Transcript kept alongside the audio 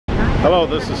Hello,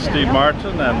 this is Steve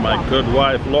Martin, and my good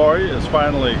wife Laurie is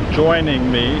finally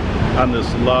joining me on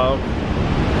this Love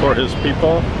for His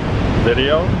People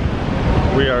video.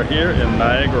 We are here in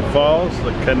Niagara Falls, the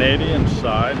Canadian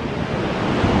side.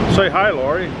 Say hi,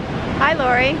 Laurie. Hi,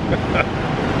 Laurie.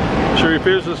 She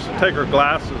refuses to take her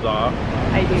glasses off.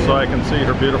 I do. So I can see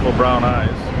her beautiful brown eyes.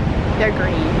 They're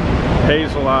green.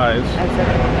 Hazel eyes. That's it.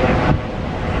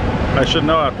 I should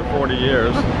know after 40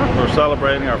 years. We're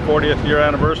celebrating our 40th year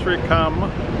anniversary come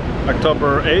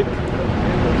October 8th,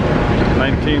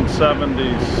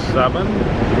 1977.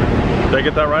 Did I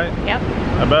get that right? Yep.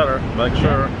 I better, make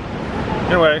sure.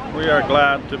 Anyway, we are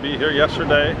glad to be here.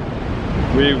 Yesterday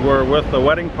we were with the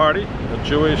wedding party, a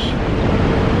Jewish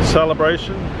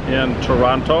celebration in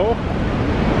Toronto.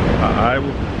 I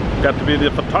got to be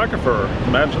the photographer.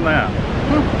 Imagine that.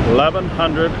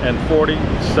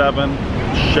 1,147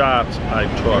 shots I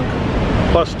took,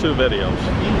 plus 2 videos.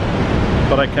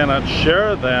 But I cannot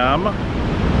share them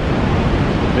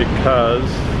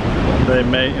because they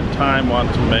may in time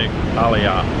want to make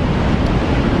Aliyah.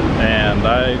 And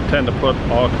I tend to put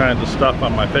all kinds of stuff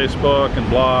on my Facebook and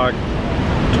blog,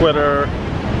 Twitter,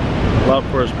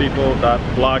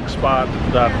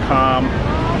 loveforhispeople.blogspot.com,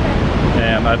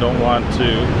 and I don't want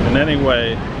to in any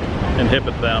way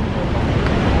inhibit them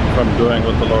from doing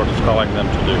what the Lord is calling them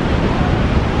to do.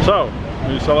 So,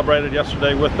 we celebrated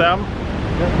yesterday with them,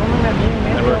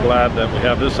 and we're glad that we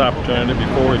have this opportunity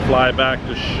before we fly back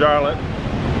to Charlotte.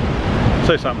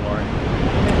 Say something, Laurie.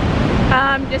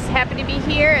 Just happy to be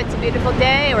here. It's a beautiful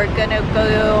day. We're gonna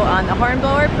go on the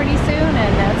hornblower pretty soon,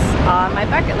 and that's on my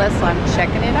bucket list, so I'm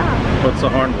checking it out. What's the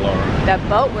hornblower? The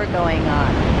boat we're going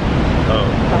on. Oh.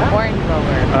 The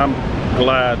hornblower. I'm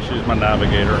glad she's my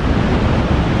navigator.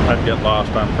 I'd get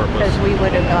lost on purpose. Because we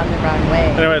would have gone the wrong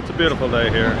way. Anyway, it's a beautiful day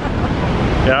here.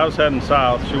 Yeah, I was heading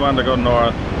south. She wanted to go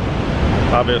north.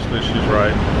 Obviously, she's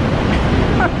right.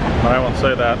 But I won't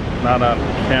say that, not on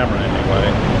camera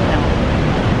anyway.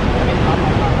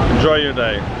 Enjoy your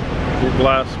day. Be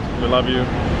blessed. We love you.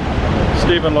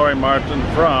 Steve and Laurie Martin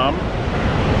from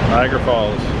Niagara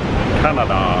Falls,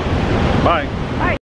 Canada. Bye.